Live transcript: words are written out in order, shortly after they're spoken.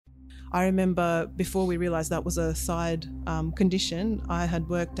I remember before we realized that was a side condition, I had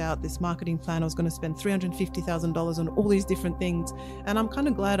worked out this marketing plan. I was going to spend $350,000 on all these different things. And I'm kind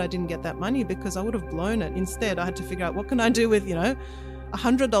of glad I didn't get that money because I would have blown it. Instead, I had to figure out what can I do with,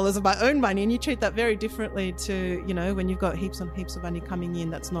 $100 of my own money. And you treat that very differently to, when you've got heaps and heaps of money coming in,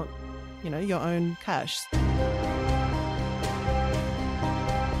 that's not, your own cash.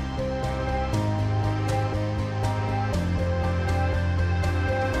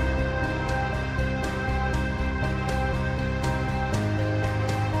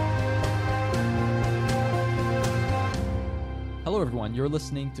 Hello everyone, you're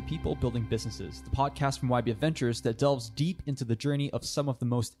listening to People Building Businesses, the podcast from YB Ventures that delves deep into the journey of some of the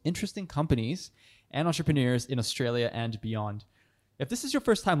most interesting companies and entrepreneurs in Australia and beyond. If this is your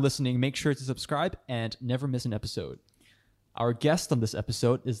first time listening, make sure to subscribe and never miss an episode. Our guest on this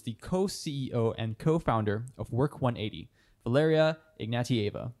episode is the co-CEO and co-founder of Work180, Valeria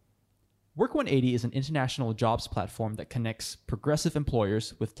Ignatieva. Work180 is an international jobs platform that connects progressive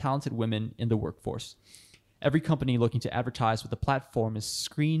employers with talented women in the workforce. Every company looking to advertise with the platform is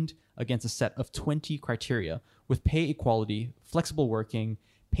screened against a set of 20 criteria with pay equality, flexible working,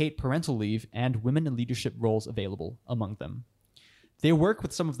 paid parental leave, and women in leadership roles available among them. They work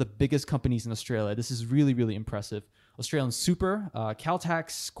with some of the biggest companies in Australia. This is really, really impressive. Australian Super,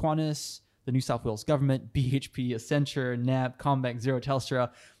 Caltax, Qantas, the New South Wales government, BHP, Accenture, NAB, CommBank, Xero, Telstra,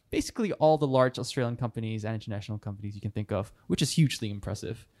 basically all the large Australian companies and international companies you can think of, which is hugely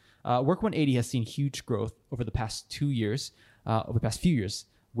impressive. Work180 has seen huge growth over the past few years,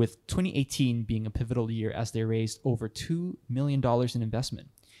 with 2018 being a pivotal year as they raised over $2 million in investment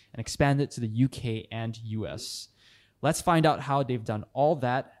and expanded to the UK and US. Let's find out how they've done all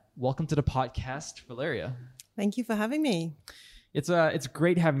that. Welcome to the podcast, Valeria. Thank you for having me. It's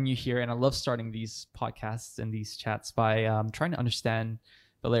great having you here, and I love starting these podcasts and these chats by trying to understand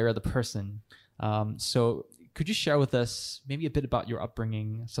Valeria, the person. So could you share with us maybe a bit about your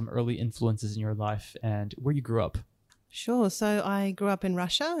upbringing, some early influences in your life, and where you grew up? Sure. So I grew up in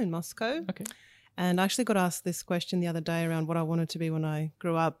Russia, in Moscow. Okay. And I actually got asked this question the other day around what I wanted to be when I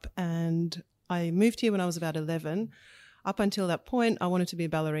grew up. And I moved here when I was about 11. Up until that point, I wanted to be a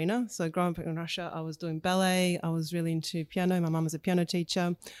ballerina. So growing up in Russia, I was doing ballet. I was really into piano. My mum was a piano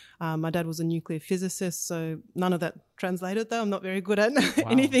teacher. My dad was a nuclear physicist. So none of that translated, though. I'm not very good at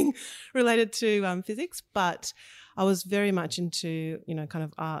anything related to physics. But I was very much into, kind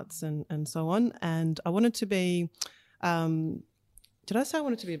of arts and so on. And I wanted to be... did I say I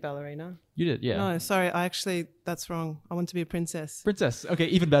wanted to be a ballerina? You did, yeah. No, sorry. That's wrong. I want to be a princess. Princess. Okay,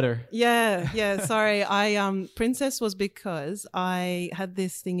 even better. Yeah. Sorry. Princess was because I had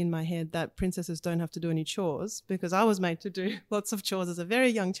this thing in my head that princesses don't have to do any chores because I was made to do lots of chores as a very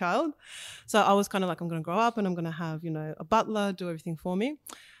young child. So I was kind of like, I'm going to grow up and I'm going to have, a butler do everything for me.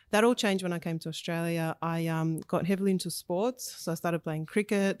 That all changed when I came to Australia. I got heavily into sports. So I started playing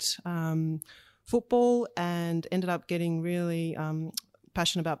cricket, football, and ended up getting really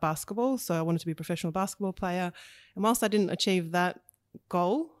passionate about basketball. So I wanted to be a professional basketball player. And whilst I didn't achieve that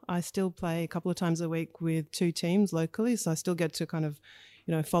goal, I still play a couple of times a week with 2 teams locally. So I still get to kind of,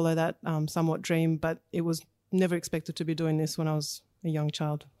 follow that somewhat dream. But it was never expected to be doing this when I was a young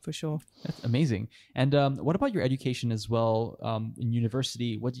child, for sure. That's amazing. And what about your education as well in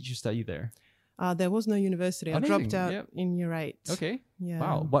university? What did you study there? There was no university. Amazing. I dropped out in year 8. Okay. Yeah.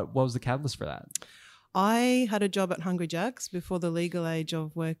 Wow. What was the catalyst for that? I had a job at Hungry Jack's before the legal age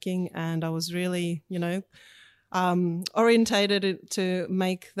of working, and I was really, orientated to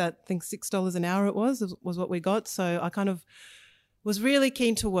make that, I think $6 an hour it was what we got. So I kind of was really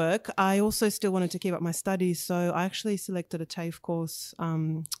keen to work. I also still wanted to keep up my studies. So I actually selected a TAFE course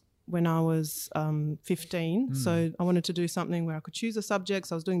when I was 15. So I wanted to do something where I could choose a subject.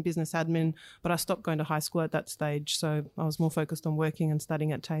 So I was doing business admin, but I stopped going to high school at that stage. So I was more focused on working and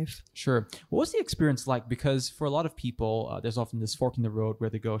studying at TAFE. Sure. What was the experience like? Because for a lot of people, there's often this fork in the road where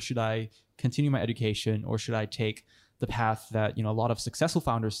they go, should I continue my education or should I take the path that, a lot of successful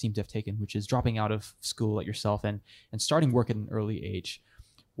founders seem to have taken, which is dropping out of school like yourself and starting work at an early age?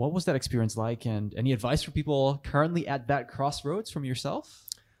 What was that experience like? And any advice for people currently at that crossroads from yourself?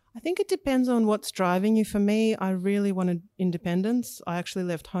 I think it depends on what's driving you. For me, I really wanted independence. I actually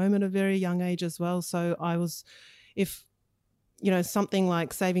left home at a very young age as well. So I was, if, something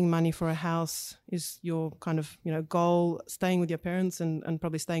like saving money for a house is your kind of, goal, staying with your parents and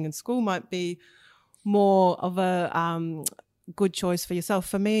probably staying in school might be more of a good choice for yourself.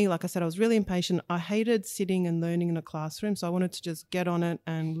 For me, like I said, I was really impatient. I hated sitting and learning in a classroom. So I wanted to just get on it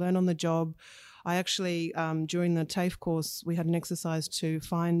and learn on the job. I actually, during the TAFE course, we had an exercise to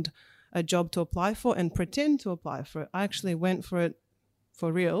find a job to apply for and pretend to apply for it. I actually went for it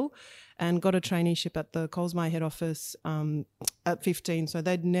for real, and got a traineeship at the Coles Myer head office at 15. So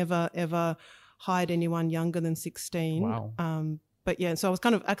they'd never, ever hired anyone younger than 16. Wow. But yeah, so I was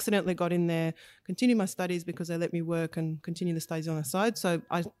kind of accidentally got in there, continued my studies because they let me work and continue the studies on the side. So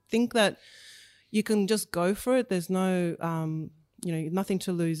I think that you can just go for it. There's no, nothing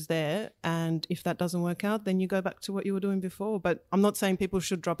to lose there. And if that doesn't work out, then you go back to what you were doing before. But I'm not saying people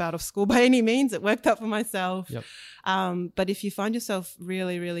should drop out of school by any means. It worked out for myself. Yep. But if you find yourself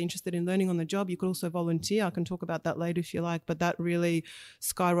really, really interested in learning on the job, you could also volunteer. I can talk about that later if you like. But that really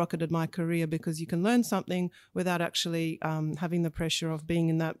skyrocketed my career because you can learn something without actually having the pressure of being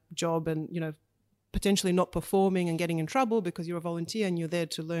in that job and, potentially not performing and getting in trouble because you're a volunteer and you're there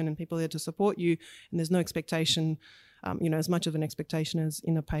to learn and people are there to support you. And there's no expectation, as much of an expectation as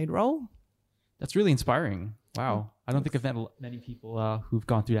in a paid role. That's really inspiring. Wow. I don't think I've met many people who've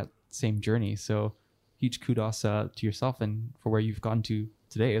gone through that same journey. So huge kudos to yourself and for where you've gone to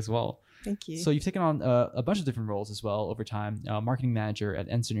today as well. Thank you. So you've taken on a bunch of different roles as well over time. Marketing manager at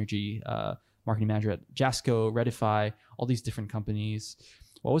Nsynergy, marketing manager at Jasco, Redify, all these different companies.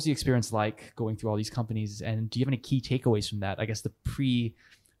 What was the experience like going through all these companies? And do you have any key takeaways from that? I guess the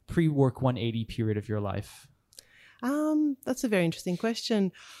pre-work 180 period of your life. That's a very interesting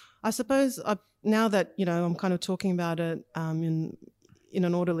question. I suppose now that, I'm kind of talking about it in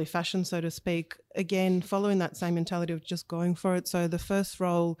an orderly fashion, so to speak, again, following that same mentality of just going for it. So the first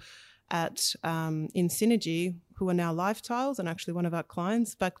role at Nsynergy, who are now Lifetiles and actually one of our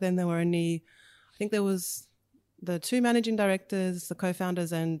clients, back then there were only, I think there was the 2 managing directors, the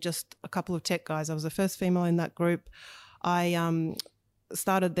co-founders, and just a couple of tech guys. I was the first female in that group. I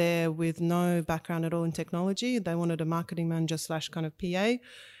started there with no background at all in technology. They wanted a marketing manager / kind of PA.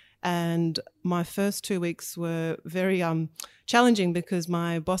 And my first 2 weeks were very challenging because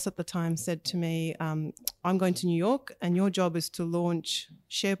my boss at the time said to me, I'm going to New York and your job is to launch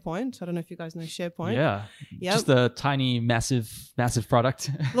SharePoint. I don't know if you guys know SharePoint. Yeah. Yep. Just a tiny, massive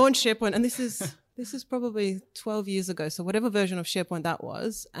product. Launch SharePoint. And this is probably 12 years ago. So whatever version of SharePoint that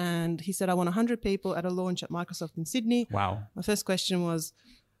was. And he said, I want 100 people at a launch at Microsoft in Sydney. Wow. My first question was,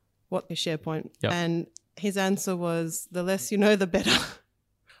 what is SharePoint? Yep. And his answer was, the less you know, the better.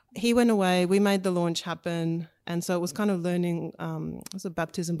 He went away. We made the launch happen. And so it was kind of learning, it was a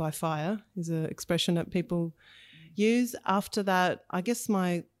baptism by fire is an expression that people use. After that, I guess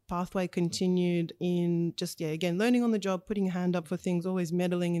my pathway continued in just, again, learning on the job, putting a hand up for things, always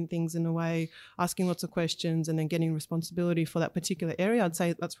meddling in things in a way, asking lots of questions and then getting responsibility for that particular area. I'd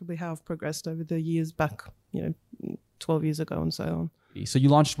say that's probably how I've progressed over the years back, 12 years ago and so on. So you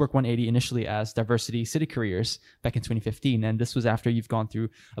launched Work 180 initially as Diversity City Careers back in 2015. And this was after you've gone through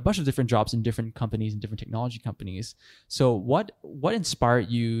a bunch of different jobs in different companies and different technology companies. So what inspired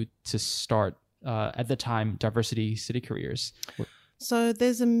you to start, at the time, Diversity City Careers? So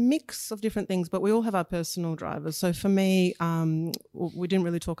there's a mix of different things, but we all have our personal drivers. So for me, what we didn't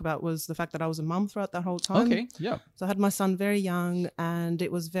really talk about was the fact that I was a mum throughout that whole time. Okay, yeah. So I had my son very young and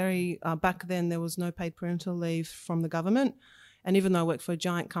it was very, back then there was no paid parental leave from the government. And even though I worked for a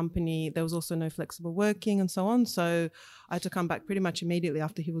giant company, there was also no flexible working and so on. So I had to come back pretty much immediately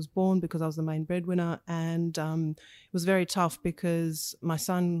after he was born because I was the main breadwinner. And it was very tough because my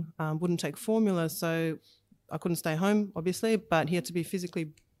son wouldn't take formula. So I couldn't stay home, obviously, but he had to be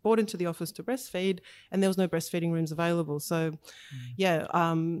physically brought into the office to breastfeed and there was no breastfeeding rooms available. So,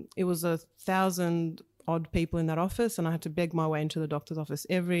 it was 1,000 odd people in that office and I had to beg my way into the doctor's office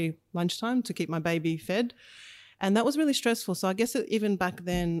every lunchtime to keep my baby fed. And that was really stressful. So I guess even back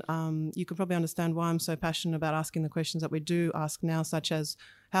then, you could probably understand why I'm so passionate about asking the questions that we do ask now, such as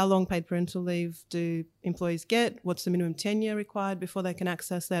how long paid parental leave do employees get? What's the minimum tenure required before they can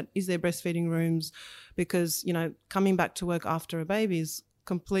access that? Is there breastfeeding rooms? Because, coming back to work after a baby is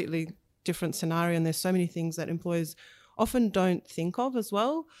completely different scenario. And there's so many things that employers often don't think of as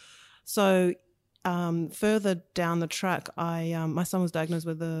well. So further down the track, my son was diagnosed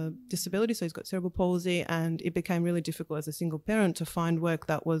with a disability, so he's got cerebral palsy, and it became really difficult as a single parent to find work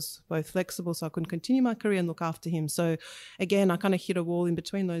that was both flexible so I couldn't continue my career and look after him. So again, I kind of hit a wall in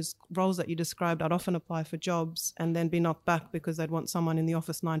between those roles that you described. I'd often apply for jobs and then be knocked back because they'd want someone in the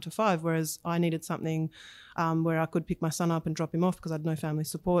office 9 to 5, whereas I needed something where I could pick my son up and drop him off because I had no family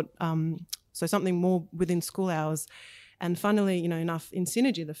support. So something more within school hours. And funnily, enough,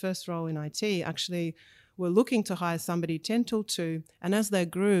 Nsynergy, the first role in IT, actually were looking to hire somebody 10 till 2. And as they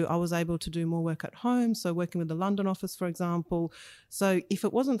grew, I was able to do more work at home. So working with the London office, for example. So if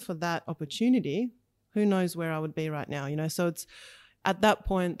it wasn't for that opportunity, who knows where I would be right now, So at that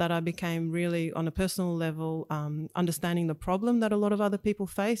point that I became really, on a personal level, understanding the problem that a lot of other people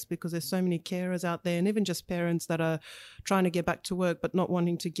face, because there's so many carers out there, and even just parents that are trying to get back to work but not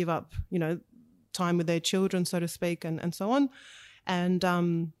wanting to give up, time with their children, so to speak, and so on. And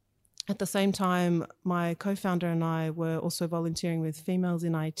at the same time, my co-founder and I were also volunteering with Females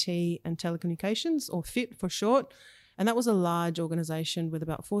in IT and Telecommunications, or FIT for short. And that was a large organization with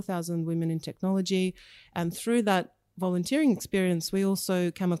about 4,000 women in technology. And through that volunteering experience, we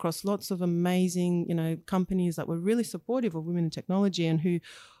also came across lots of amazing, companies that were really supportive of women in technology and who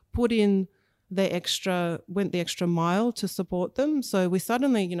put in went the extra mile to support them. So we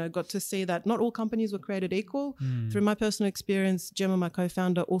suddenly, got to see that not all companies were created equal. Through my personal experience, Gemma, my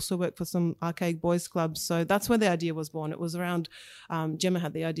co-founder, also worked for some archaic boys clubs. So that's where the idea was born. It was around, Gemma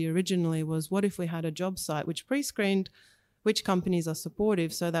had the idea originally, was what if we had a job site which pre-screened which companies are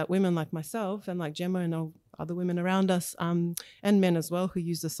supportive, so that women like myself and like Gemma and other women around us, and men as well, who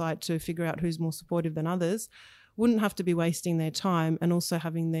use the site to figure out who's more supportive than others, wouldn't have to be wasting their time and also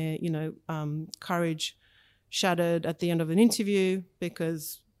having their, courage shattered at the end of an interview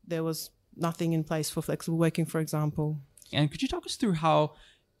because there was nothing in place for flexible working, for example. And could you talk us through how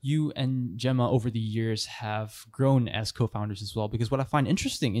you and Gemma over the years have grown as co-founders as well? Because what I find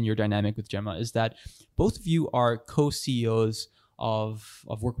interesting in your dynamic with Gemma is that both of you are co-CEOs of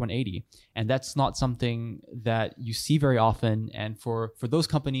Work 180, and that's not something that you see very often. And for those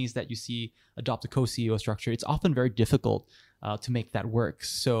companies that you see adopt a co-CEO structure, it's often very difficult to make that work.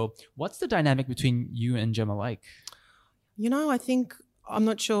 So what's the dynamic between you and Gemma like? I think, I'm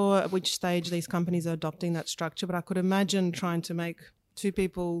not sure at which stage these companies are adopting that structure, but I could imagine trying to make two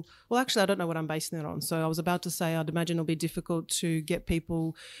people, well, actually, I don't know what I'm basing it on. So I was about to say I'd imagine it'll be difficult to get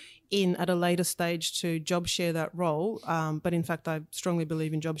people in at a later stage to job share that role. But in fact, I strongly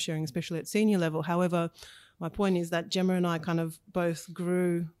believe in job sharing, especially at senior level. However, my point is that Gemma and I kind of both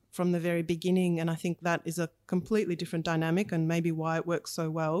grew from the very beginning, and I think that is a completely different dynamic and maybe why it works so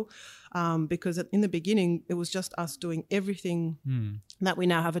well, because in the beginning it was just us doing everything that we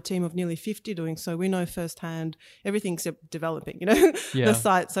now have a team of nearly 50 doing. So we know firsthand everything except developing, the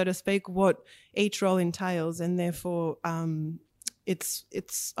site, so to speak, what each role entails, and therefore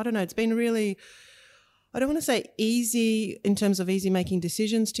it's I don't know, it's been really, I don't want to say easy in terms of easy making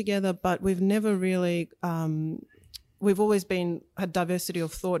decisions together, but we've never really we've always had diversity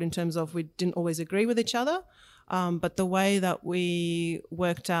of thought in terms of we didn't always agree with each other, but the way that we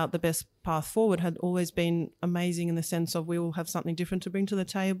worked out the best path forward had always been amazing in the sense of we will have something different to bring to the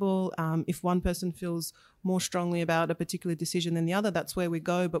table. If one person feels more strongly about a particular decision than the other, that's where we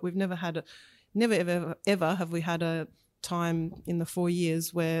go. But we've never ever have we had a time in the 4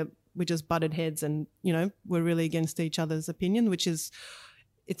 years where we just butted heads and, we're really against each other's opinion, which is,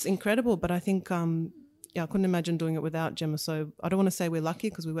 it's incredible. But I think, I couldn't imagine doing it without Gemma. So I don't want to say we're lucky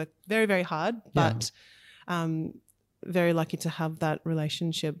because we work very, very hard, but very lucky to have that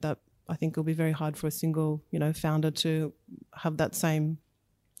relationship that I think will be very hard for a single, founder to have that same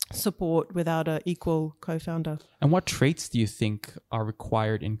support without an equal co-founder. And what traits do you think are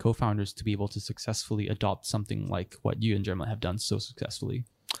required in co-founders to be able to successfully adopt something like what you and Gemma have done so successfully?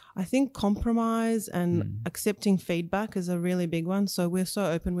 I think compromise and accepting feedback is a really big one. So we're so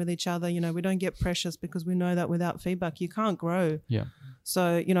open with each other. We don't get precious because we know that without feedback, you can't grow. Yeah.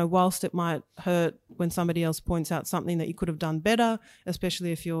 So, whilst it might hurt when somebody else points out something that you could have done better,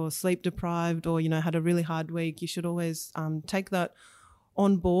 especially if you're sleep deprived or, had a really hard week, you should always take that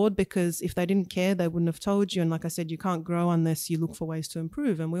on board, because if they didn't care, they wouldn't have told you. And like I said, you can't grow unless you look for ways to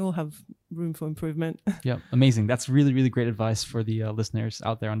improve, and we all have room for improvement. Yeah, amazing. That's really, really great advice for the listeners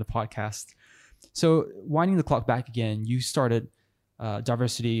out there on the podcast. So winding the clock back again, you started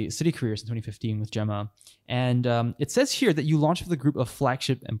Diversity City Careers in 2015 with Gemma. And it says here that you launched with a group of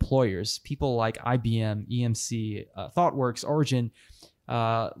flagship employers, people like IBM, EMC, ThoughtWorks, Origin,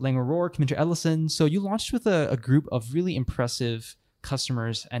 Laing O'Rourke, Minter Ellison. So you launched with a group of really impressive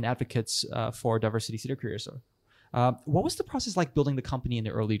customers and advocates for Diversity City Careers. What was the process like building the company in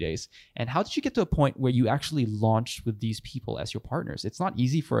the early days? And how did you get to a point where you actually launched with these people as your partners? It's not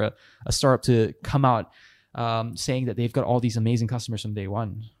easy for a startup to come out saying that they've got all these amazing customers from day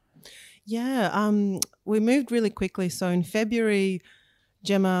one. Yeah, we moved really quickly. So in February,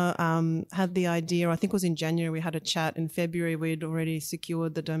 Gemma had the idea, I think it was in January, we had a chat. In February, we'd already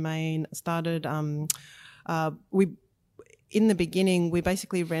secured the domain, started, in the beginning, we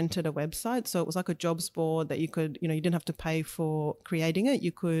basically rented a website. So it was like a jobs board that you could, you didn't have to pay for creating it.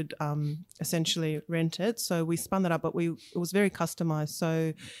 You could essentially rent it. So we spun that up, but it was very customized.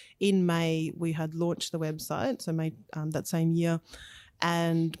 So in May, we had launched the website, so May that same year.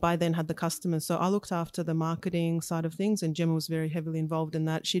 and by then had the customers. So I looked after the marketing side of things, and Gemma was very heavily involved in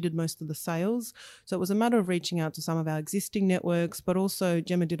that. She did most of the sales. So it was a matter of reaching out to some of our existing networks, but also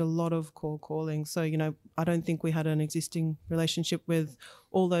Gemma did a lot of cold calling. So, I don't think we had an existing relationship with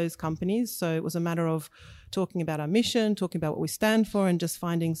all those companies. So it was a matter of talking about our mission, talking about what we stand for, and just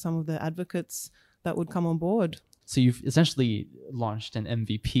finding some of the advocates that would come on board. So you've essentially launched an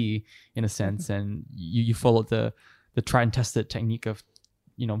MVP in a sense, and you followed the tried and tested technique of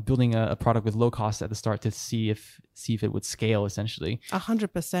building a product with low cost at the start to see if it would scale essentially.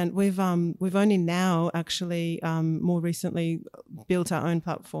 100%. We've only now actually more recently built our own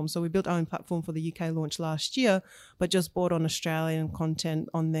platform. So we built our own platform for the UK launch last year, but just bought on Australian content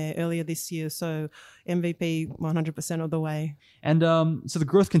on there earlier this year. So MVP 100% of the way. And so the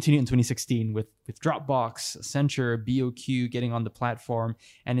growth continued in 2016 with Dropbox, Accenture, BOQ getting on the platform,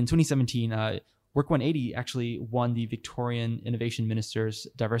 and in 2017. Work 180 actually won the Victorian Innovation Minister's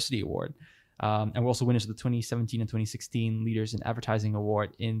Diversity Award. And we're also winners of the 2017 and 2016 Leaders in Advertising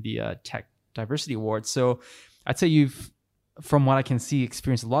Award in the Tech Diversity Award. So I'd say you've, from what I can see,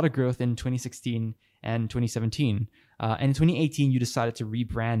 experienced a lot of growth in 2016 and 2017. And in 2018, you decided to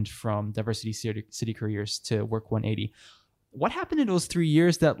rebrand from Diversity City Careers to Work 180. What happened in those 3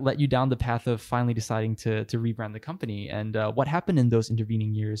 years that led you down the path of finally deciding to rebrand the company? And what happened in those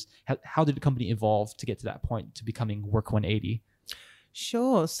intervening years? How did the company evolve to get to that point to becoming Work 180?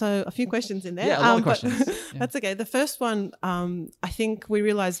 Sure. So a few questions in there. Yeah, a lot of questions. That's okay. The first one, I think we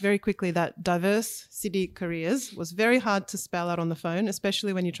realized very quickly that Diverse City Careers was very hard to spell out on the phone,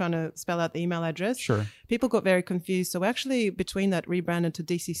 especially when you're trying to spell out the email address. Sure. People got very confused. So we actually, between that, rebranded to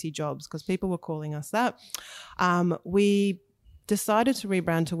DCC Jobs because people were calling us that. We decided to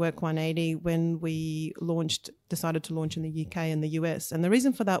rebrand to Work 180 when we decided to launch in the UK and the US. And the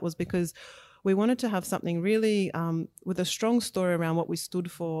reason for that was because we wanted to have something really with a strong story around what we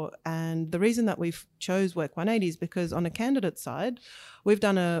stood for. And the reason that we chose Work 180 is because on a candidate side, we've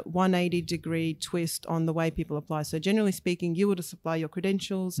done a 180-degree twist on the way people apply. So generally speaking, you would supply your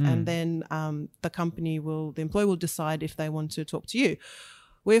credentials and then the employer will decide if they want to talk to you.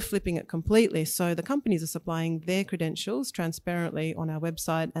 We're flipping it completely. So the companies are supplying their credentials transparently on our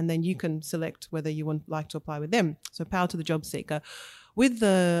website, and then you can select whether you would like to apply with them. So power to the job seeker. With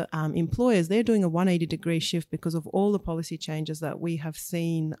the employers, they're doing a 180-degree shift because of all the policy changes that we have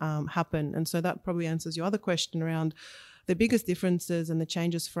seen happen. And so that probably answers your other question around the biggest differences and the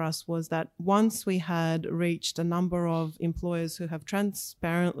changes for us was that once we had reached a number of employers who have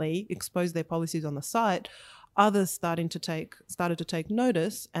transparently exposed their policies on the site, others started to take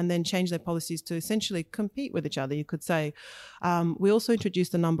notice and then change their policies to essentially compete with each other, you could say. We also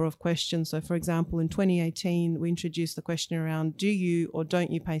introduced a number of questions. So, for example, in 2018, we introduced the question around, do you or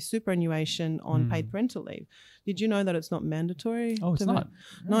don't you pay superannuation on paid parental leave? Did you know that it's not mandatory? Oh, it's not?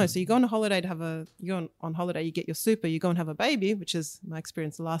 No. So you go on a holiday on holiday, you get your super, you go and have a baby, which is my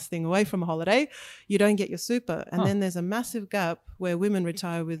experience, the last thing away from a holiday, you don't get your super. And then there's a massive gap where women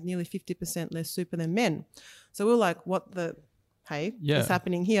retire with nearly 50% less super than men. So we're like, what the hey is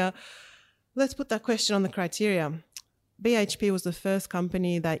happening here? Let's put that question on the criteria. BHP was the first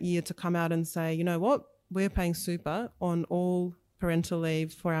company that year to come out and say, you know what, we're paying super on all parental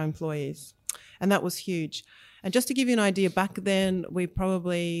leave for our employees. And that was huge. And just to give you an idea, back then we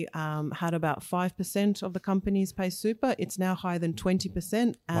probably had about 5% of the companies pay super. It's now higher than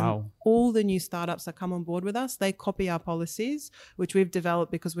 20%. And all the new startups that come on board with us, they copy our policies, which we've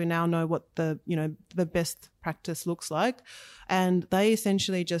developed because we now know what the best practice looks like. And they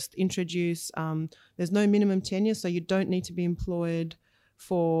essentially just introduce, there's no minimum tenure, so you don't need to be employed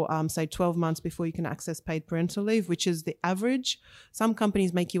for, say, 12 months before you can access paid parental leave, which is the average. Some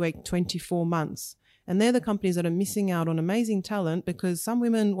companies make you wait 24 months. And they're the companies that are missing out on amazing talent because some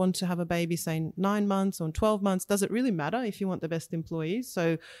women want to have a baby, say, 9 months or 12 months. Does it really matter if you want the best employees?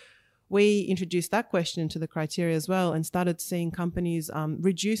 So we introduced that question into the criteria as well and started seeing companies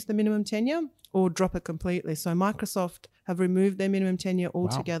reduce the minimum tenure or drop it completely. So Microsoft have removed their minimum tenure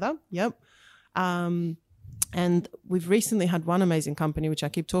altogether. Yep. And we've recently had one amazing company, which I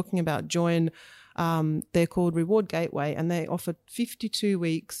keep talking about, join. They're called Reward Gateway, and they offer 52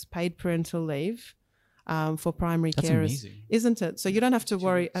 weeks paid parental leave for primary That's carers. Amazing. Isn't it? So you don't have to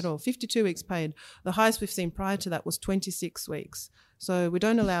worry at all. 52 weeks paid. The highest we've seen prior to that was 26 weeks. So we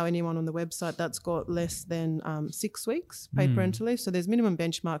don't allow anyone on the website that's got less than 6 weeks paid parental leave. So there's minimum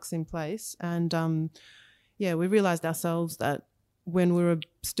benchmarks in place. And we realized ourselves that when we were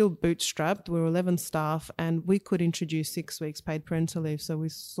still bootstrapped, we were 11 staff and we could introduce 6 weeks paid parental leave. So we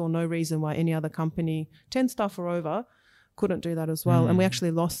saw no reason why any other company, 10 staff or over, couldn't do that as well. And we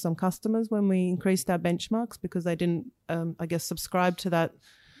actually lost some customers when we increased our benchmarks because they didn't, subscribe to that,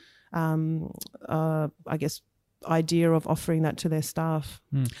 idea of offering that to their staff.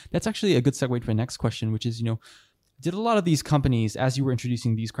 That's actually a good segue to my next question, which is, did a lot of these companies, as you were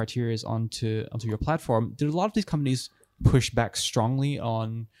introducing these criteria onto your platform, did a lot of these companies push back strongly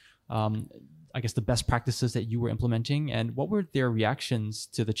on, the best practices that you were implementing? And what were their reactions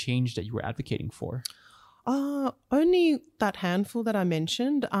to the change that you were advocating for? Only that handful that I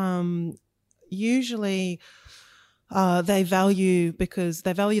mentioned. Usually they value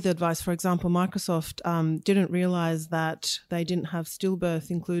the advice. For example, Microsoft didn't realize that they didn't have stillbirth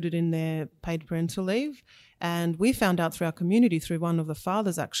included in their paid parental leave. And we found out through our community, through one of the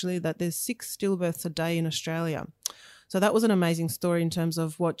fathers actually, that there's 6 stillbirths a day in Australia. So that was an amazing story in terms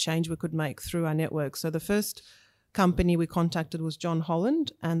of what change we could make through our network. So the first company we contacted was John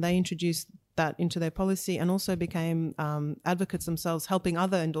Holland, and they introduced that into their policy and also became advocates themselves, helping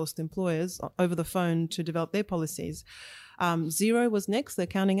other endorsed employers over the phone to develop their policies. Xero was next, the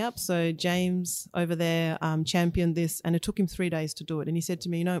accounting app. So James over there championed this, and it took him 3 days to do it. And he said to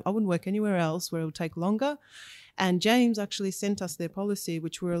me, I wouldn't work anywhere else where it would take longer. And James actually sent us their policy,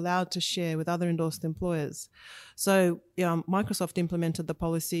 which we're allowed to share with other endorsed employers. So Microsoft implemented the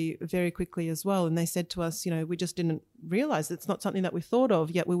policy very quickly as well. And they said to us, we just didn't realize it's not something that we thought of,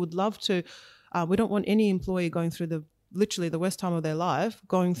 yet we would love to. We don't want any employee going through literally the worst time of their life,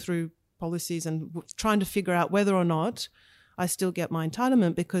 going through policies and trying to figure out whether or not I still get my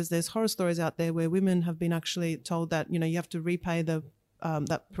entitlement, because there's horror stories out there where women have been actually told that, you have to repay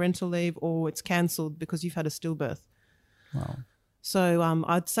that parental leave or it's cancelled because you've had a stillbirth. Wow. So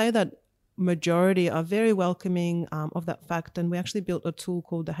I'd say that majority are very welcoming of that fact. And we actually built a tool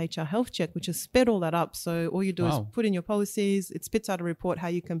called the HR Health Check, which has sped all that up. So all you do is put in your policies, it spits out a report how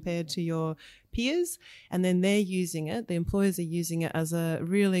you compare to your peers, and then they're using it. The employers are using it as a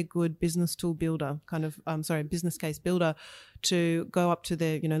really good business tool builder, business case builder, to go up to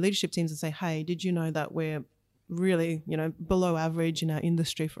their, leadership teams and say, hey, did you know that we're really, below average in our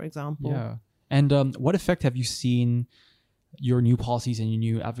industry, for example? Yeah. And what effect have you seen your new policies and your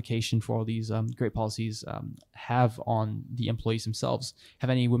new advocacy for all these great policies have on the employees themselves? Have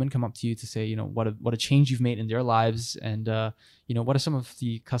any women come up to you to say, what a change you've made in their lives? And, what are some of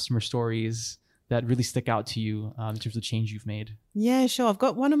the customer stories that really stick out to you in terms of the change you've made? Yeah, sure. I've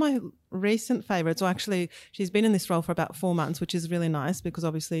got one of my recent favorites. Well, actually, she's been in this role for about 4 months, which is really nice because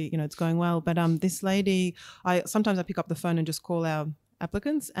obviously, it's going well. But this lady, sometimes I pick up the phone and just call our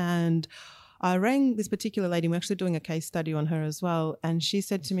applicants, and I rang this particular lady, and we're actually doing a case study on her as well. And she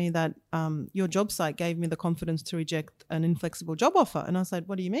said to me that your job site gave me the confidence to reject an inflexible job offer. And I was like,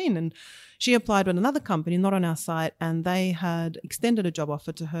 what do you mean? And she applied with another company, not on our site, and they had extended a job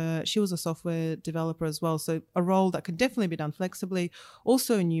offer to her. She was a software developer as well, so a role that could definitely be done flexibly.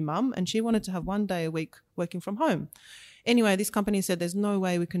 Also a new mum, and she wanted to have 1 day a week working from home. Anyway, this company said, there's no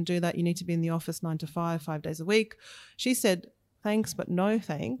way we can do that. You need to be in the office 9 to 5, 5 days a week. She said, thanks, but no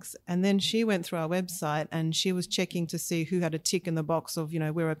thanks. And then she went through our website and she was checking to see who had a tick in the box of,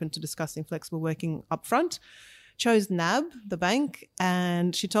 we're open to discussing flexible working up front. Chose NAB, the bank,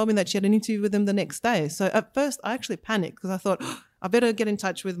 and she told me that she had an interview with them the next day. So at first I actually panicked because I thought, I better get in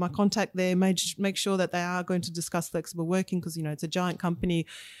touch with my contact there, make sure that they are going to discuss flexible working because, it's a giant company.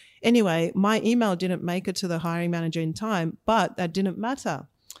 Anyway, my email didn't make it to the hiring manager in time, but that didn't matter.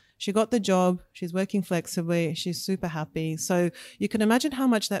 She got the job. She's working flexibly. She's super happy. So you can imagine how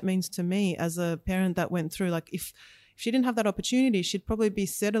much that means to me as a parent that went through, like if she didn't have that opportunity, she'd probably be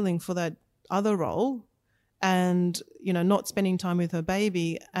settling for that other role and, not spending time with her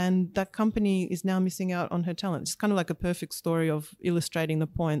baby. And that company is now missing out on her talent. It's kind of like a perfect story of illustrating the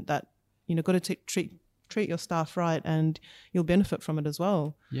point that, got to treat your staff right and you'll benefit from it as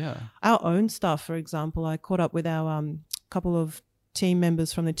well. Yeah. Our own staff, for example, I caught up with our couple of team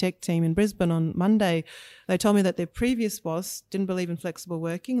members from the tech team in Brisbane on Monday. They told me that their previous boss didn't believe in flexible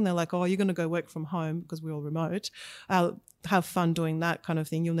working, and they're like, oh, you're going to go work from home because we're all remote. Have fun doing that kind of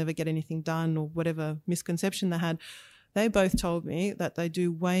thing. You'll never get anything done, or whatever misconception they had. They both told me that they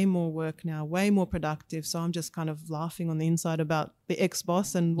do way more work now, way more productive. So I'm just kind of laughing on the inside about the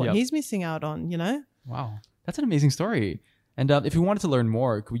ex-boss and what he's missing out on, Wow. That's an amazing story. And if you wanted to learn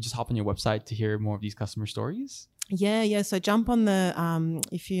more, could we just hop on your website to hear more of these customer stories? Yeah. So jump on the,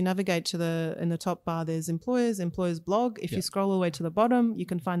 if you navigate to in the top bar, there's employers blog. If you scroll all the way to the bottom, you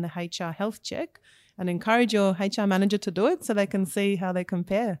can find the HR Health Check, and encourage your HR manager to do it so they can see how they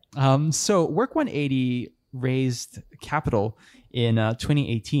compare. So Work 180 raised capital in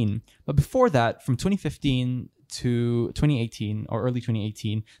 2018. But before that, from 2015 to 2018 or early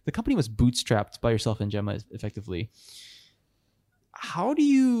 2018, the company was bootstrapped by yourself and Gemma effectively. how do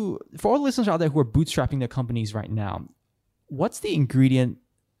you, for all the listeners out there who are bootstrapping their companies right now, what's the ingredient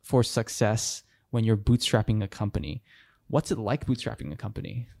for success when you're bootstrapping a company? What's it like bootstrapping a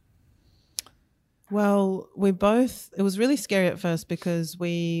company? Well, it was really scary at first because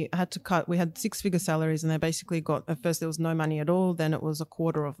we had 6-figure salaries, and they basically got, at first there was no money at all. Then it was a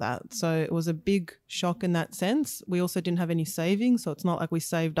quarter of that. So it was a big shock in that sense. We also didn't have any savings. So it's not like we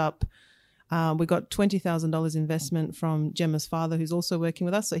saved up. We got $20,000 investment from Gemma's father, who's also working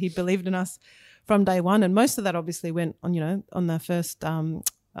with us. So he believed in us from day one. And most of that obviously went on, on the first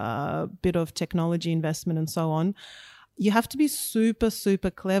bit of technology investment and so on. You have to be super,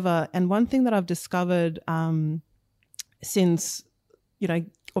 super clever. And one thing that I've discovered since,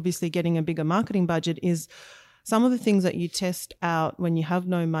 obviously getting a bigger marketing budget is some of the things that you test out when you have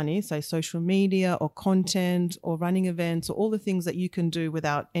no money, say social media or content or running events, or all the things that you can do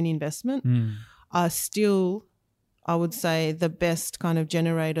without any investment are still, I would say, the best kind of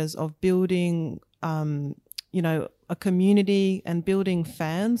generators of building, a community and building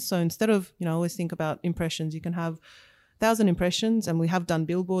fans. So instead of, always think about impressions, you can have 1,000 impressions, and we have done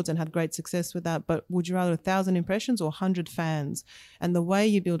billboards and had great success with that. But would you rather 1,000 impressions or 100 fans? And the way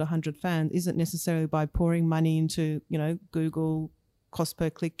you build 100 fans isn't necessarily by pouring money into, Google cost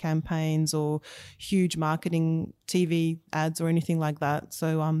per click campaigns or huge marketing TV ads or anything like that.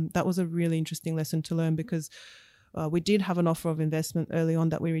 So that was a really interesting lesson to learn, because we did have an offer of investment early on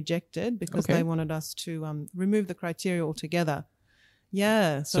that we rejected because they wanted us to remove the criteria altogether.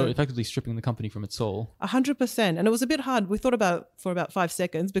 Yeah. So effectively stripping the company from its soul. 100%. And it was a bit hard. We thought about for about 5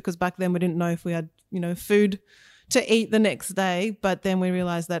 seconds, because back then we didn't know if we had, food to eat the next day. But then we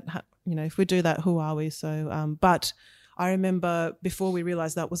realized that, if we do that, who are we? So, but I remember before we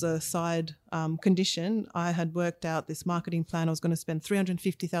realized that was a side condition, I had worked out this marketing plan. I was going to spend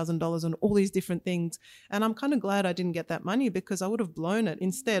 $350,000 on all these different things. And I'm kind of glad I didn't get that money, because I would have blown it.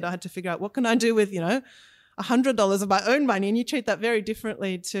 Instead, I had to figure out what can I do with, $100 of my own money. And you treat that very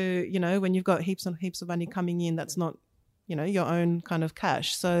differently to, when you've got heaps and heaps of money coming in, that's not, your own kind of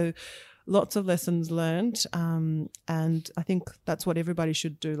cash. So lots of lessons learned. And I think that's what everybody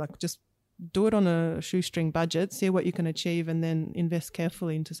should do. Like, just do it on a shoestring budget, see what you can achieve, and then invest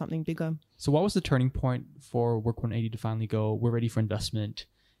carefully into something bigger. So what was the turning point for Work 180 to finally go, we're ready for investment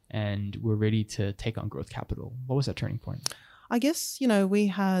and we're ready to take on growth capital? What was that turning point? I guess, we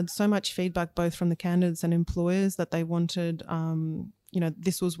had so much feedback both from the candidates and employers that they wanted,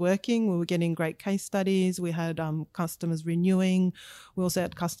 this was working. We were getting great case studies. We had customers renewing. We also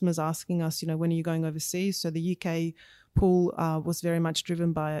had customers asking us, when are you going overseas? So the UK pool was very much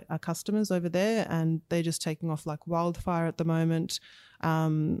driven by our customers over there, and they're just taking off like wildfire at the moment.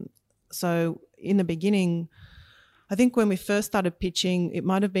 So in the beginning, I think when we first started pitching, it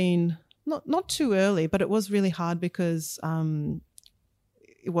might have been not too early, but it was really hard because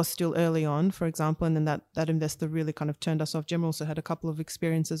it was still early on, for example, and then that investor really kind of turned us off. Gemma also had a couple of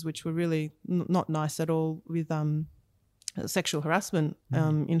experiences which were really not nice at all with sexual harassment,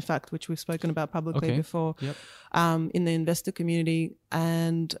 in fact, which we've spoken about publicly before in the investor community.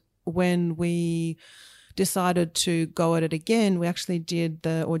 And when we decided to go at it again, we actually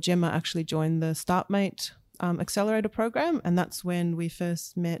Gemma actually joined the StartMate accelerator program, and that's when we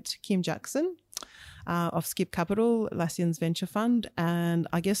first met Kim Jackson of Skip Capital, Lassian's venture fund. And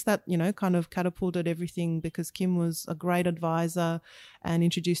I guess that, kind of catapulted everything, because Kim was a great advisor and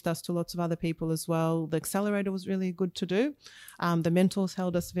introduced us to lots of other people as well. The accelerator was really good to do. The mentors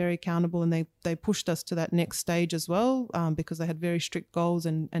held us very accountable, and they pushed us to that next stage as well, because they had very strict goals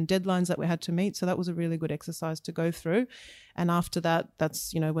and deadlines that we had to meet. So that was a really good exercise to go through. And after that,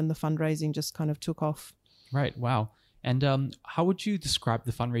 that's, when the fundraising just kind of took off. Right. Wow. And how would you describe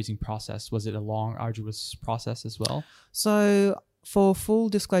the fundraising process? Was it a long, arduous process as well? So for full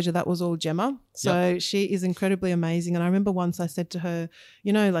disclosure, that was all Gemma. So she is incredibly amazing. And I remember once I said to her,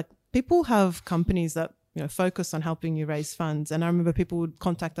 like, people have companies that, focus on helping you raise funds. And I remember people would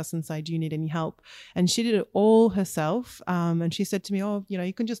contact us and say, do you need any help? And she did it all herself. And she said to me,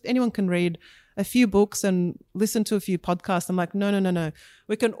 anyone can read a few books and listen to a few podcasts. I'm like, no.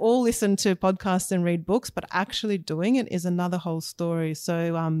 We can all listen to podcasts and read books, but actually doing it is another whole story.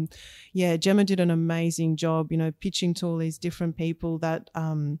 So, Gemma did an amazing job, pitching to all these different people that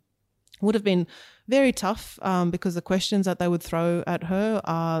would have been very tough, because the questions that they would throw at her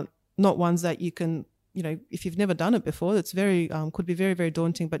are not ones that you can if you've never done it before, it's very could be very, very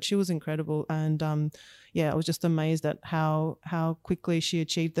daunting. But she was incredible, and I was just amazed at how quickly she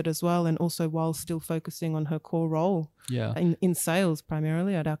achieved it as well, and also while still focusing on her core role. Yeah. In sales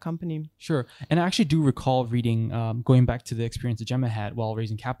primarily at our company. Sure. And I actually do recall reading, going back to the experience that Gemma had while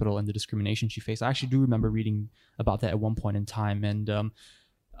raising capital and the discrimination she faced. I actually do remember reading about that at one point in time. And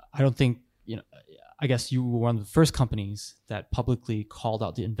I don't think, I guess you were one of the first companies that publicly called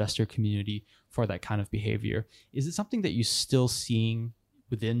out the investor community for that kind of behavior. Is it something that you're still seeing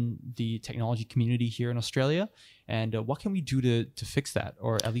within the technology community here in Australia? And what can we do to fix that,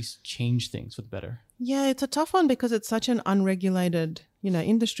 or at least change things for the better? Yeah, it's a tough one because it's such an unregulated,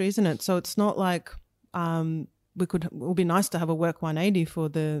 industry, isn't it? So it's not like it would be nice to have a work 180 for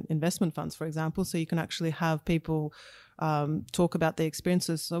the investment funds, for example, so you can actually have people talk about their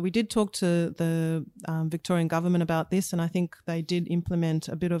experiences. So we did talk to the Victorian government about this, and I think they did implement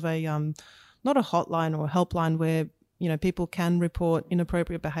a bit of a, not a hotline or a helpline where people can report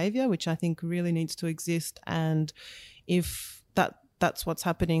inappropriate behavior, which I think really needs to exist. And if that's what's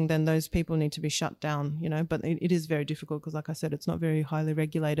happening, then those people need to be shut down, but it is very difficult because, like I said, it's not very highly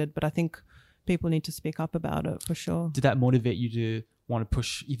regulated, but I think people need to speak up about it for sure. Did that motivate you to want to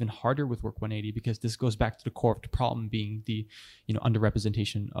push even harder with Work 180? Because this goes back to the core of the problem being the,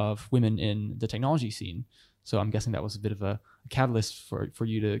 underrepresentation of women in the technology scene. So I'm guessing that was a bit of a catalyst for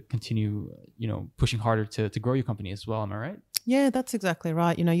you to continue, pushing harder to grow your company as well. Am I right? Yeah, that's exactly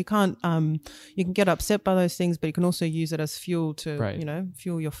right. You can't, you can get upset by those things, but you can also use it as fuel to,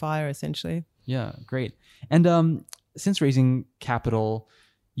 fuel your fire essentially. Yeah, great. And since raising capital,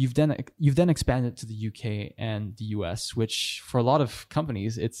 you've then expanded to the UK and the US, which for a lot of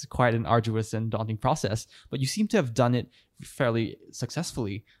companies, it's quite an arduous and daunting process, but you seem to have done it fairly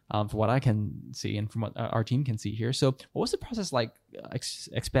successfully, from what I can see and from what our team can see here. So what was the process like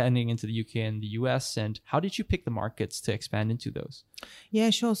expanding into the UK and the US, and how did you pick the markets to expand into those? Yeah,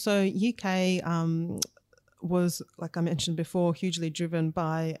 sure. So UK was, like I mentioned before, hugely driven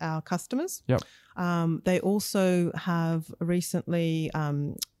by our customers. Yep. They also have recently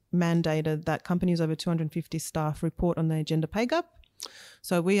mandated that companies over 250 staff report on their gender pay gap.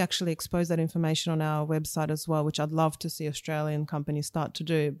 So we actually expose that information on our website as well, which I'd love to see Australian companies start to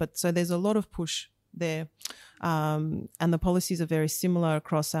do. But so there's a lot of push there, and the policies are very similar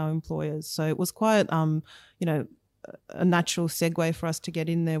across our employers. So it was quite, a natural segue for us to get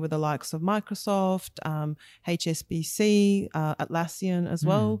in there with the likes of Microsoft, HSBC, Atlassian as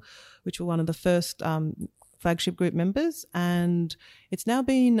well, which were one of the first flagship group members. And it's now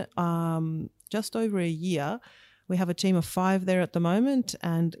been just over a year. We have a team of 5 there at the moment.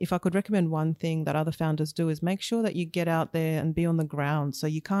 And if I could recommend one thing that other founders do is make sure that you get out there and be on the ground. So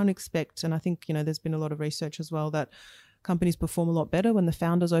you can't expect, and I think, there's been a lot of research as well, that companies perform a lot better when the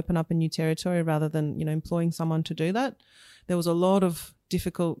founders open up a new territory rather than, employing someone to do that. There was a lot of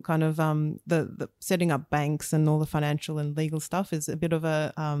difficult kind of the setting up banks and all the financial and legal stuff is a bit of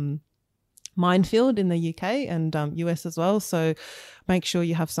a minefield in the UK and US as well. So make sure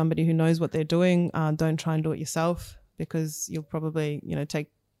you have somebody who knows what they're doing. Don't try and do it yourself because you'll probably,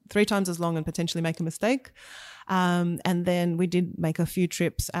 take 3 times as long and potentially make a mistake. And then we did make a few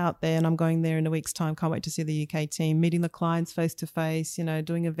trips out there, and I'm going there in a week's time. Can't wait to see the UK team, meeting the clients face to face,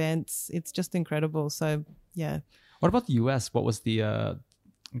 doing events. It's just incredible. So, yeah. What about the US? What was the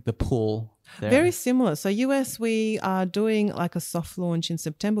pull there? Very similar. So US, we are doing like a soft launch in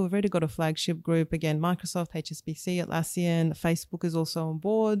September. We've already got a flagship group. Again, Microsoft, HSBC, Atlassian, Facebook is also on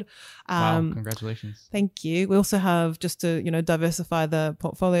board. Wow, congratulations. Thank you. We also have, just to, diversify the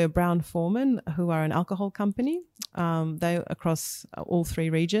portfolio, Brown-Forman, who are an alcohol company. They're across all 3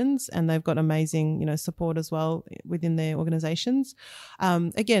 regions, and they've got amazing, support as well within their organizations.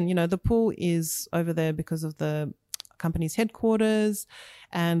 Again, the pool is over there because of the company's headquarters,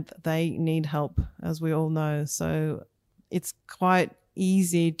 and they need help, as we all know. So it's quite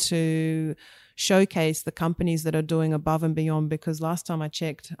easy to showcase the companies that are doing above and beyond, because last time I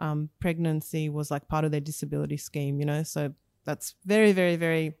checked, pregnancy was like part of their disability scheme, so that's very, very,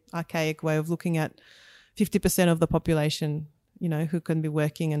 very archaic way of looking at 50% of the population, who can be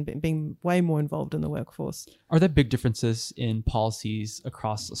working and being way more involved in the workforce. Are there big differences in policies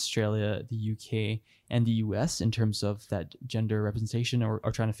across Australia, the UK, and the US in terms of that gender representation or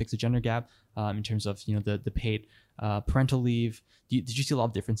trying to fix the gender gap, in terms of, the paid parental leave? Did you see a lot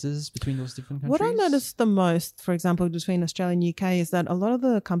of differences between those different countries? What I noticed the most, for example, between Australia and UK is that a lot of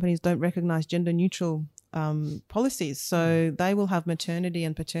the companies don't recognise gender neutral policies. So they will have maternity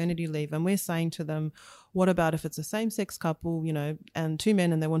and paternity leave. And we're saying to them, what about if it's a same-sex couple, you know, and two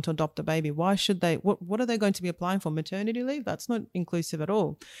men and they want to adopt a baby? Why should they, what are they going to be applying for? Maternity leave? That's not inclusive at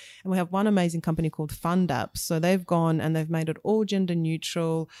all. And we have one amazing company called FundApps. So they've gone and they've made it all gender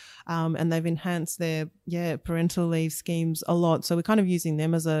neutral, and they've enhanced their, parental leave schemes a lot. So we're kind of using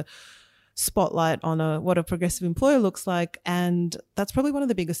them as a spotlight on what a progressive employer looks like. And that's probably one of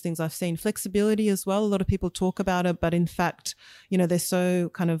the biggest things I've seen. Flexibility as well. A lot of people talk about it, but in fact, you know, they're so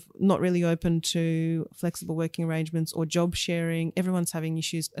kind of not really open to flexible working arrangements or job sharing. Everyone's having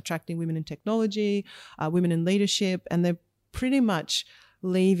issues attracting women in technology, women in leadership, and they're pretty much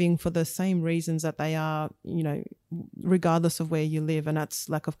leaving for the same reasons that they are, you know, regardless of where you live. And that's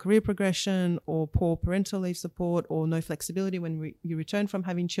lack of career progression or poor parental leave support or no flexibility when you return from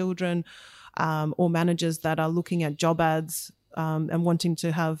having children, or managers that are looking at job ads and wanting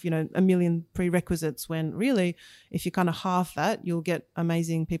to have, you know, a million prerequisites when really if you kind of half that, you'll get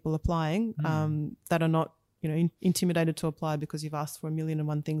amazing people applying that are not, you know, intimidated to apply because you've asked for a million and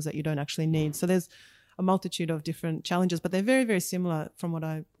one things that you don't actually need. So there's a multitude of different challenges, but they're very, very similar from what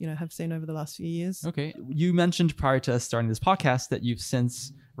I, you know, have seen over the last few years. Okay. You mentioned prior to us starting this podcast that you've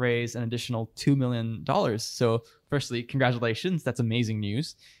since raised an additional $2 million. So firstly, congratulations. That's amazing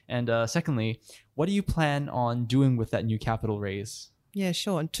news. And secondly, what do you plan on doing with that new capital raise? Yeah,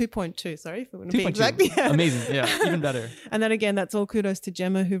 sure. And 2.2, sorry, if we want to be exact. Yeah. Amazing. Yeah, even better. And then again, that's all kudos to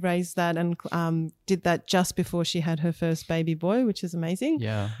Gemma who raised that and did that just before she had her first baby boy, which is amazing.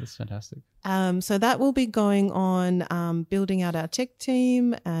 Yeah, that's fantastic. So that will be going on building out our tech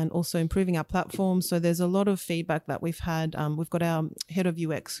team and also improving our platform. So there's a lot of feedback that we've had. We've got our head of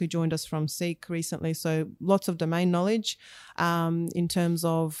UX who joined us from Seek recently. So lots of domain knowledge in terms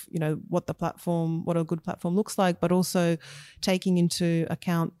of, you know, what a good platform looks like, but also taking into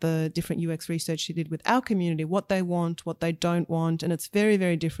account the different UX research she did with our community, what they want, what they don't want. And it's very,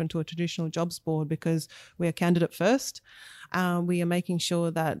 very different to a traditional jobs board because we are candidate first. We are making sure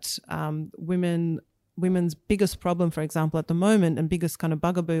that women's biggest problem, for example, at the moment and biggest kind of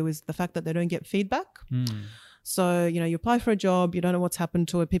bugaboo is the fact that they don't get feedback. So, you know, you apply for a job, you don't know what's happened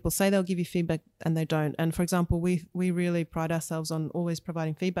to it. People say they'll give you feedback and they don't. And for example, we really pride ourselves on always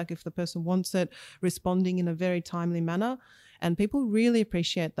providing feedback if the person wants it, responding in a very timely manner. And people really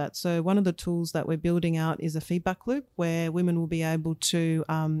appreciate that. So one of the tools that we're building out is a feedback loop where women will be able to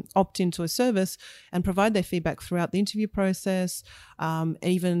opt into a service and provide their feedback throughout the interview process,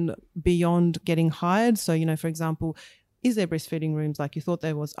 even beyond getting hired. So, you know, for example, is there breastfeeding rooms like you thought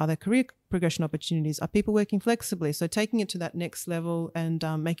there was? Are there career progression opportunities? Are people working flexibly? So taking it to that next level and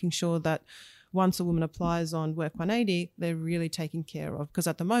making sure that once a woman applies on Work 180, they're really taken care of. Because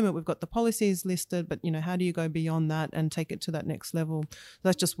at the moment we've got the policies listed, but, you know, how do you go beyond that and take it to that next level? So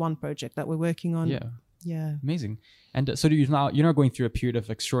that's just one project that we're working on. Yeah. Amazing. And so you're now going through a period of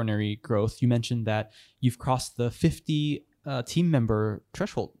extraordinary growth. You mentioned that you've crossed the 50 team member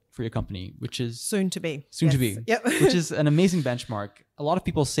threshold for your company, which is soon to be, yep. Which is an amazing benchmark. A lot of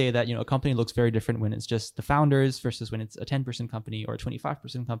people say that, you know, a company looks very different when it's just the founders versus when it's a 10-person company or a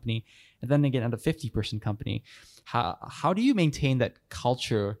 25-person company, and then again at a 50-person company. How do you maintain that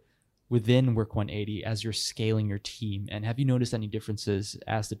culture within Work 180 as you're scaling your team? And have you noticed any differences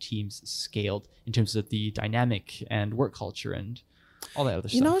as the teams scaled in terms of the dynamic and work culture and all that other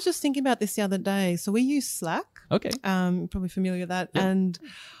stuff? You know, I was just thinking about this the other day. So we use Slack. Okay. Probably familiar with that. Yep. And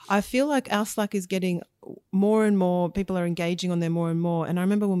I feel like our Slack is getting more and more, people are engaging on there more and more. And I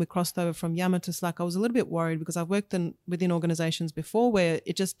remember when we crossed over from Yammer to Slack, I was a little bit worried because I've worked within organizations before where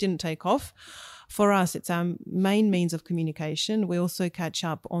it just didn't take off. For us, it's our main means of communication. We also catch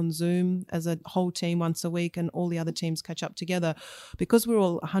up on Zoom as a whole team once a week, and all the other teams catch up together. Because we're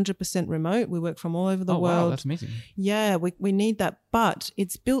all 100% remote, we work from all over the world. Wow, that's amazing. Yeah, we need that. But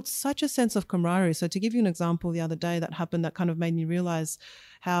it's built such a sense of camaraderie. So to give you an example, the other day that happened that kind of made me realize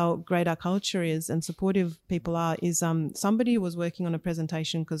how great our culture is and supportive people are is somebody was working on a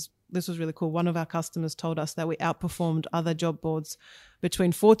presentation because this was really cool. One of our customers told us that we outperformed other job boards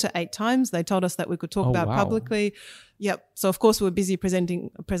between 4 to 8 times. They told us that we could talk about publicly. Yep. So of course we were busy presenting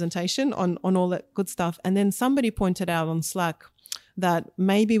a presentation on all that good stuff. And then somebody pointed out on Slack that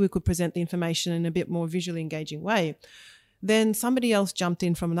maybe we could present the information in a bit more visually engaging way. Then somebody else jumped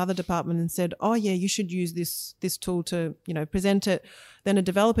in from another department and said, oh yeah, you should use this tool to, you know, present it. Then a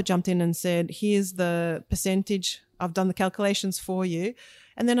developer jumped in and said, here's the percentage. I've done the calculations for you.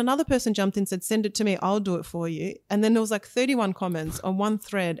 And then another person jumped in and said, send it to me. I'll do it for you. And then there was like 31 comments on one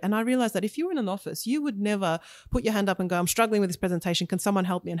thread. And I realized that if you were in an office, you would never put your hand up and go, I'm struggling with this presentation. Can someone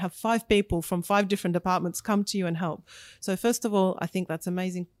help me? And have 5 people from 5 different departments come to you and help. So first of all, I think that's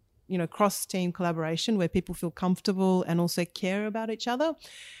amazing, cross team collaboration where people feel comfortable and also care about each other.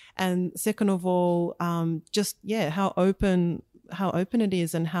 And second of all, how open it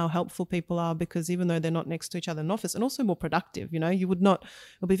is and how helpful people are, because even though they're not next to each other in an office, and also more productive, it'll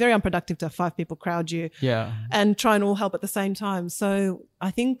be very unproductive to have 5 people crowd you and try and all help at the same time. So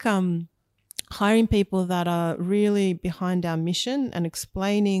I think hiring people that are really behind our mission and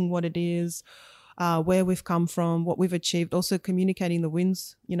explaining what it is, where we've come from, what we've achieved, also communicating the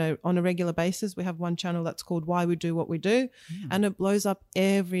wins, on a regular basis. We have one channel that's called Why We Do What We Do, and it blows up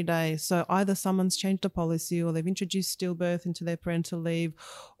every day. So either someone's changed a policy, or they've introduced stillbirth into their parental leave,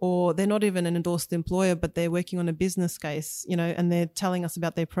 or they're not even an endorsed employer, but they're working on a business case, and they're telling us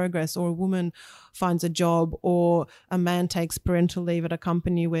about their progress, or a woman finds a job, or a man takes parental leave at a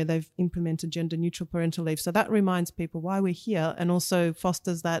company where they've implemented gender neutral parental leave. So that reminds people why we're here, and also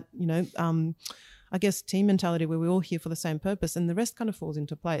fosters that, I guess, team mentality where we're all here for the same purpose, and the rest kind of falls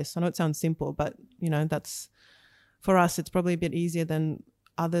into place. I know it sounds simple, but, that's, for us, it's probably a bit easier than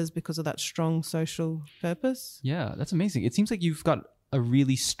others because of that strong social purpose. Yeah, that's amazing. It seems like you've got a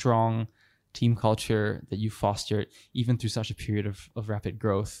really strong team culture that you fostered even through such a period of rapid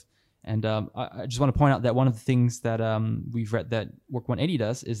growth. And I just want to point out that one of the things that we've read that Work 180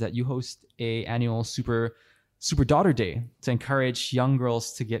 does is that you host a annual Super Daughter Day to encourage young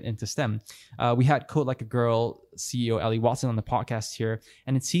girls to get into STEM. We had Code Like a Girl CEO Ellie Watson on the podcast here,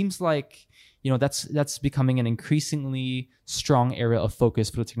 and it seems like that's becoming an increasingly strong area of focus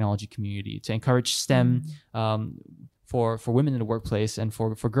for the technology community to encourage STEM for women in the workplace, and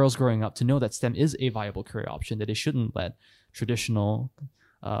for girls growing up to know that STEM is a viable career option, that they shouldn't let traditional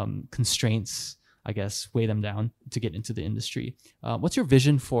constraints, I guess, weigh them down to get into the industry. What's your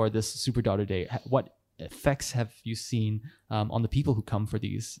vision for this Super Daughter Day? What effects have you seen on the people who come for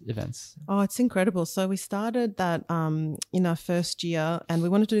these events? Oh, it's incredible. So we started that in our first year, and we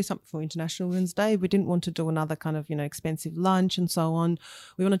wanted to do something for International Women's Day. We didn't want to do another kind of, expensive lunch and so on.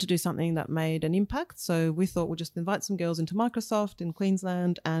 We wanted to do something that made an impact. So we thought we'll just invite some girls into Microsoft in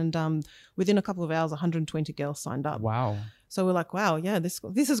Queensland, and within a couple of hours, 120 girls signed up. Wow. So we're like, wow, yeah, this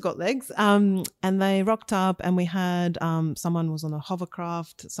has got legs. And they rocked up, and we had someone was on a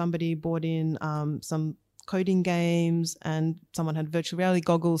hovercraft, somebody brought in some coding games, and someone had virtual reality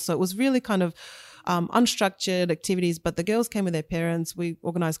goggles. So it was really kind of unstructured activities, but the girls came with their parents. We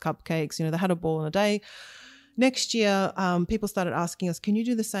organized cupcakes, they had a ball in a day. Next year, people started asking us, can you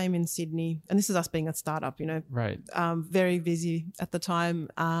do the same in Sydney? And this is us being a startup, right. Very busy at the time.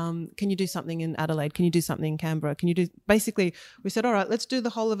 Can you do something in Adelaide? Can you do something in Canberra? Basically, we said, all right, let's do the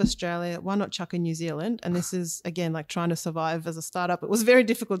whole of Australia. Why not chuck in New Zealand? And this is, again, like trying to survive as a startup. It was very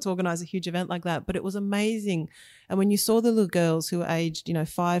difficult to organize a huge event like that, but it was amazing. And when you saw the little girls who were aged,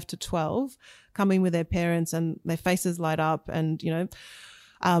 5 to 12 coming with their parents, and their faces light up, and,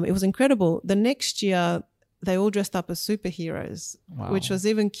 it was incredible. The next year, they all dressed up as superheroes, wow. which was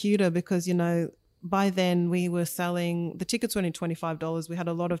even cuter because, by then we were selling, the tickets were only $25. We had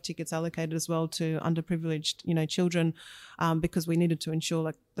a lot of tickets allocated as well to underprivileged, children, because we needed to ensure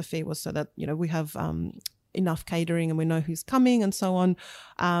like the fee was so that, we have enough catering and we know who's coming and so on.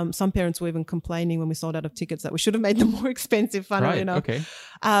 Some parents were even complaining when we sold out of tickets that we should have made them more expensive, funnily enough. Okay.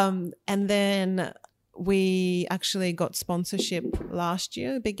 And then we actually got sponsorship last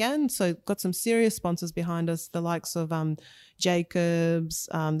year, so got some serious sponsors behind us, the likes of Jacobs,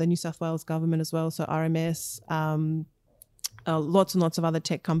 the New South Wales government as well, so RMS, lots and lots of other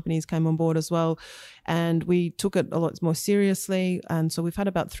tech companies came on board as well, and we took it a lot more seriously. And so we've had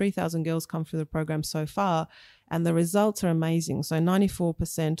about 3,000 girls come through the program so far, and the results are amazing. So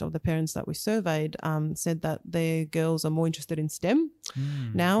 94% of the parents that we surveyed said that their girls are more interested in STEM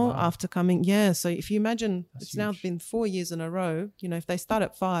now, wow. after coming. Yeah, so if you imagine, it's huge. Now been 4 years in a row. If they start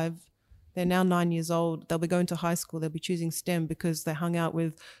at 5, they're now 9 years old. They'll be going to high school. They'll be choosing STEM because they hung out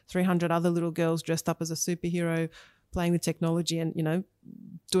with 300 other little girls dressed up as a superhero, playing with technology and,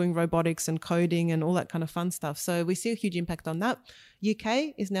 doing robotics and coding and all that kind of fun stuff. So we see a huge impact on that.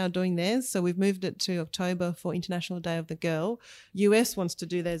 UK is now doing theirs. So we've moved it to October for International Day of the Girl. US wants to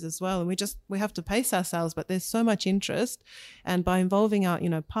do theirs as well. And we have to pace ourselves, but there's so much interest. And by involving our,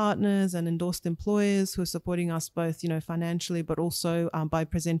 partners and endorsed employers who are supporting us both, financially, but also by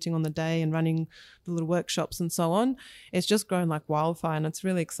presenting on the day and running the little workshops and so on, it's just grown like wildfire. And it's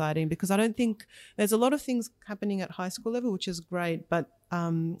really exciting because I don't think there's a lot of things happening at high school level, which is great, but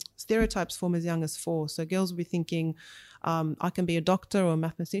stereotypes form as young as 4. So girls will be thinking, I can be a doctor or a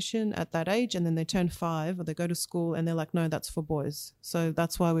mathematician at that age, and then they turn 5 or they go to school and they're like, no, that's for boys. So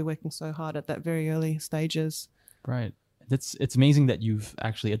that's why we're working so hard at that very early stages. Right. It's amazing that you've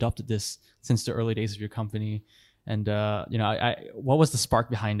actually adopted this since the early days of your company. And what was the spark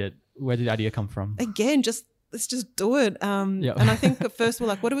behind it? Where did the idea come from? Again, let's just do it. And I think at first we're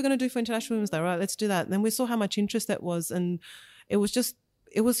like, what are we going to do for International Women's Day? Right, let's do that. And then we saw how much interest that was, and it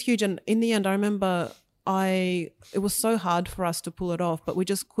was huge. And in the end, I remember it was so hard for us to pull it off, but we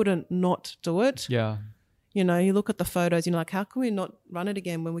just couldn't not do it. Yeah. You know, you look at the photos, you're like, how can we not run it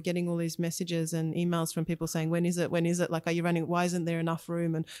again when we're getting all these messages and emails from people saying, when is it? When is it? Like, are you running? Why isn't there enough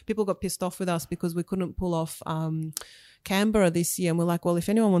room? And people got pissed off with us because we couldn't pull off Canberra this year. And we're like, well, if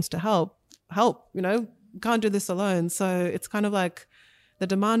anyone wants to help, you know, can't do this alone. So it's kind of like the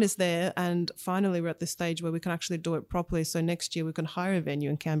demand is there, and finally we're at this stage where we can actually do it properly. So next year we can hire a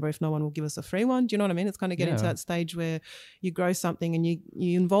venue in Canberra if no one will give us a free one. Do you know what I mean? It's kind of getting to that stage where you grow something and you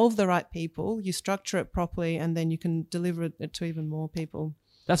involve the right people, you structure it properly, and then you can deliver it to even more people.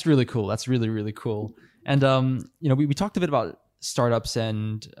 That's really cool. That's really, really cool. And, we talked a bit about startups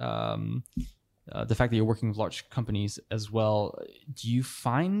and the fact that you're working with large companies as well. Do you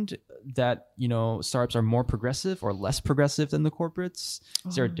find that, startups are more progressive or less progressive than the corporates?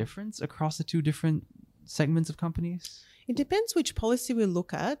 Is there a difference across the two different segments of companies? It depends which policy we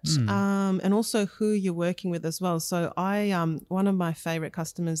look at, and also who you're working with as well. So one of my favorite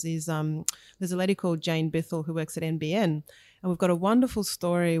customers is there's a lady called Jane Bithell who works at NBN. And we've got a wonderful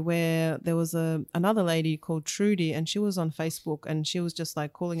story where there was another lady called Trudy, and she was on Facebook, and she was just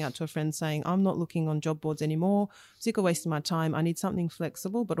like calling out to a friend saying, I'm not looking on job boards anymore. Sick of wasting my time. I need something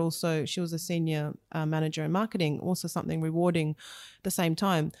flexible. But also she was a senior manager in marketing, also something rewarding at the same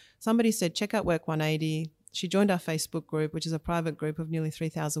time. Somebody said, check out Work 180. She joined our Facebook group, which is a private group of nearly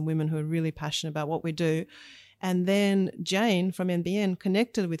 3,000 women who are really passionate about what we do. And then Jane from NBN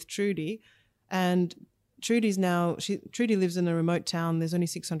connected with Trudy, and Trudy lives in a remote town. There's only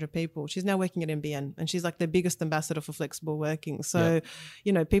 600 people. She's now working at NBN, and she's like the biggest ambassador for flexible working. So,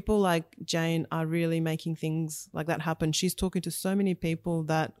 people like Jane are really making things like that happen. She's talking to so many people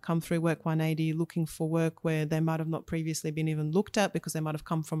that come through Work 180 looking for work where they might have not previously been even looked at because they might have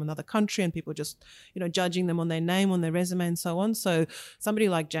come from another country, and people just, judging them on their name, on their resume and so on. So somebody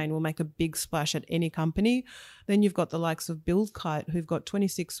like Jane will make a big splash at any company. Then you've got the likes of BuildKite, who've got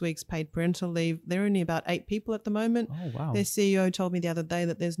 26 weeks paid parental leave. They're only about 8 people at the moment. Oh, wow. Their CEO told me the other day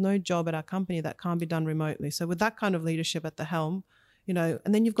that there's no job at our company that can't be done remotely. So with that kind of leadership at the helm, and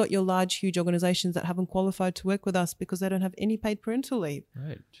then you've got your large, huge organizations that haven't qualified to work with us because they don't have any paid parental leave.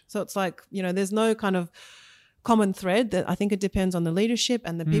 Right. So it's like, there's no kind of common thread. That I think it depends on the leadership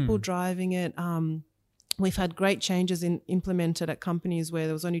and the people driving it. We've had great changes implemented at companies where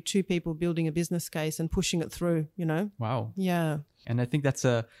there was only 2 people building a business case and pushing it through, Wow. Yeah. And I think that's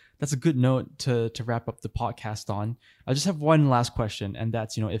a good note to wrap up the podcast on. I just have one last question, and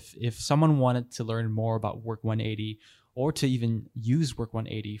that's, if someone wanted to learn more about Work 180 or to even use Work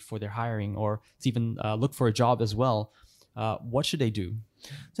 180 for their hiring or to even look for a job as well, what should they do?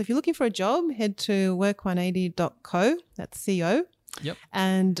 So if you're looking for a job, head to work180.co, that's CO. Yep.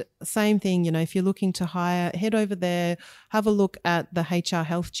 And same thing, if you're looking to hire, head over there, have a look at the HR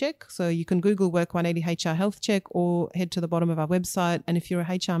health check. So you can Google Work 180 HR health check or head to the bottom of our website. And if you're a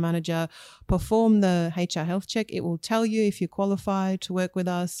HR manager, perform the HR health check. It will tell you if you qualify to work with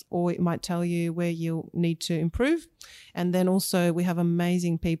us, or it might tell you where you'll need to improve. And then also we have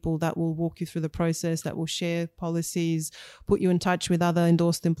amazing people that will walk you through the process, that will share policies, put you in touch with other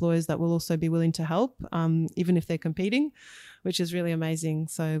endorsed employers that will also be willing to help, even if they're competing, which is really amazing.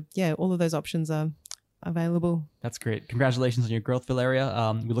 So yeah, all of those options are available. That's great. Congratulations on your growth,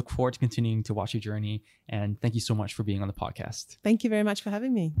 Valeria. We look forward to continuing to watch your journey. And thank you so much for being on the podcast. Thank you very much for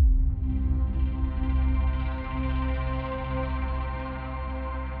having me.